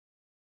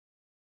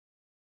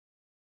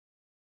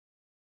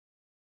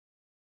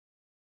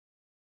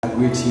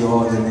greet you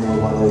all in the name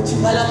of our Lord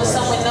Jesus Christ. I'm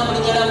so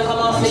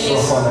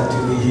honored to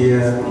be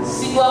here to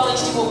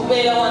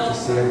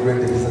celebrate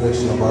the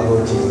resurrection of our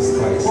Lord Jesus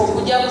Christ. To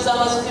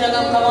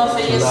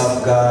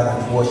love God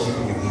and worship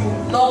Him.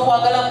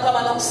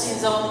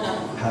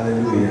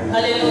 Hallelujah.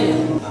 Hallelujah.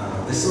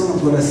 The song I'm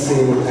going to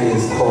sing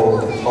is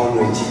called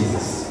Honor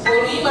Jesus.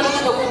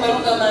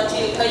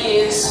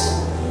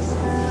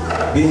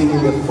 Being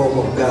in the form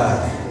of God,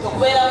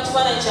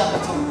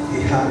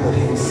 He humbled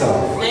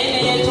Himself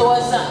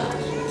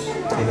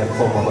in the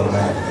form of a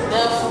man.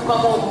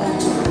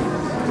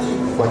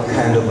 What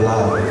kind of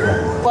love is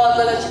that?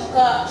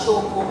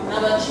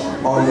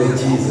 Only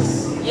Jesus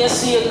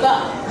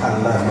can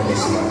love me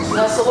this much.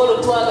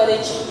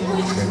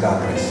 May God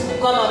bless you.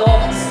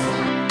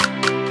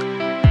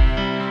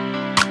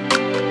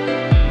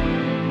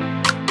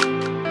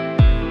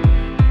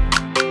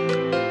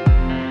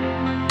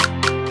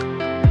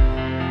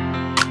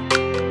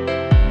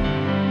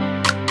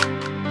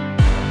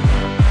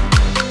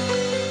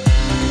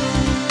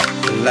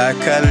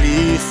 Like a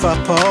leaf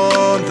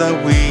upon the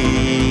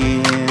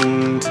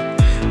wind,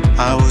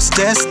 I was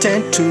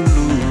destined to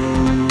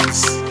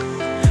lose.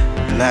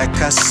 Like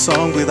a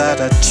song without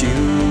a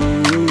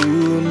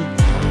tune.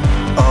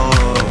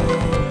 Oh,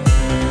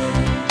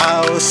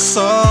 I was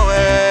so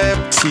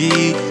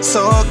empty,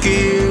 so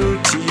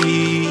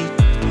guilty,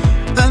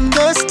 and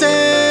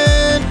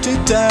destined to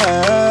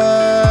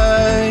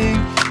die.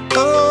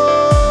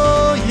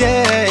 Oh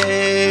yeah.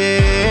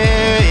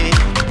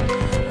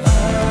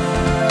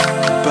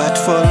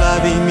 For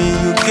loving me,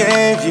 you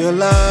gave your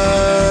life.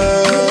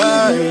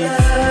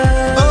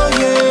 Oh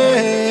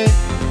yeah,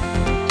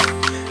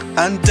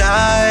 and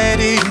died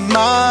in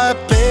my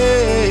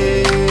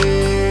place.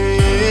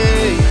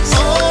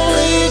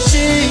 Only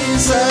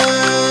Jesus,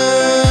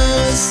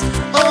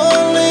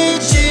 only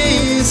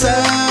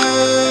Jesus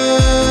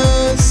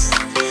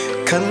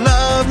can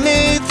love me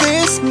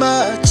this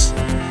much.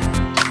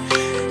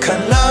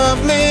 Can love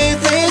me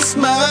this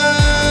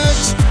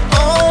much.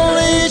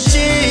 Only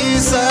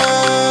Jesus.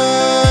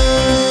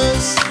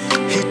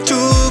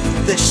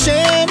 The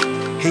shame,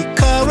 He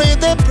carried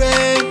the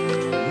pain.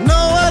 No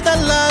other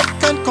love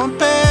can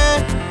compare.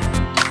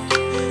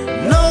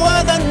 No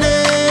other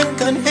name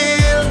can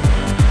heal.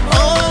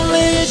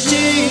 Only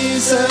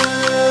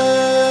Jesus.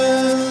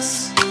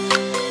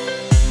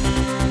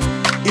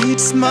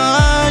 It's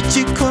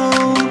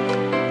magical,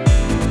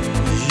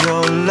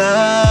 your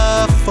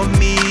love for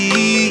me.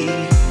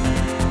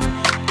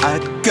 A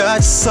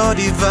God so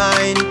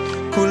divine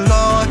who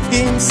Lord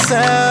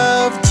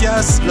Himself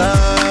just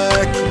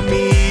like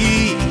me.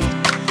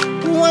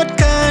 What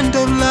kind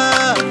of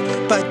love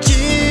but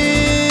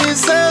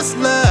Jesus'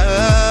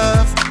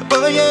 love?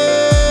 Oh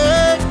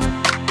yeah.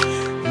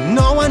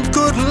 No one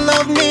could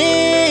love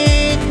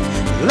me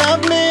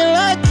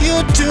like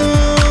you do.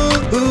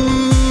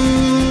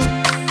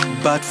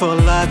 But for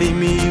loving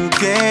me, you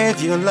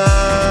gave your life.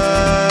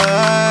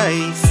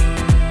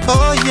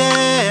 Oh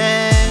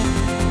yeah.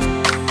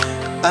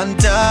 And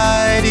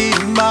died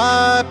in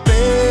my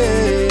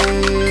place.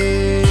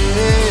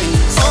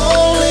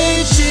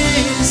 Only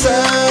Jesus,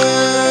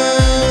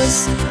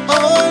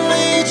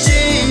 only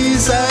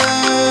Jesus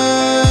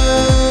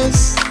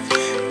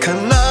can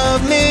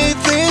love me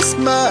this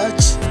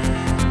much.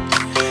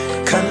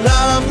 Can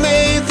love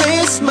me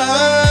this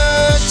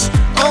much.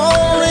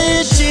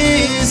 Only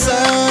Jesus.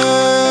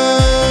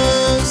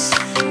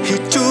 He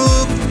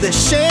took the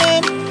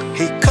shame,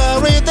 He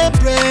carried the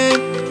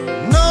blame.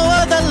 No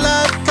other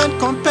love can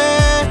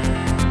compare.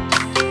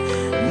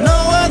 No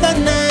other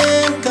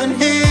name can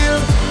heal.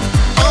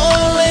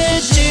 Only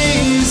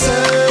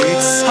Jesus.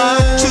 It's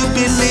hard to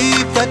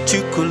believe that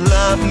you could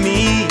love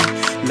me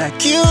like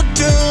you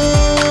do.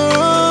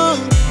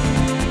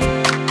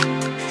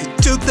 He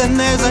took the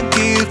nails and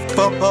guilt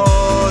for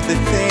all the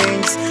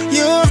things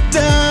you've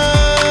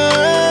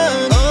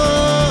done.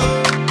 Oh,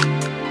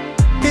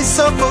 He's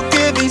so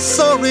forgiving,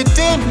 so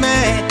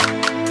redeeming.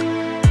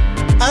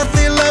 I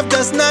feel love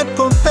does not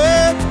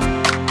compare.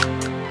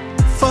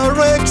 For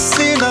a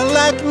sinner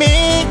like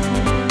me,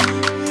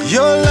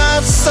 your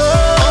love so.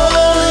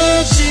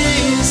 Only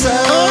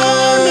Jesus,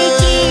 only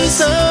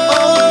Jesus,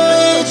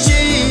 only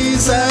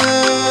Jesus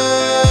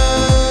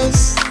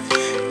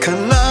can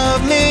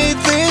love me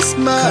this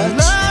much.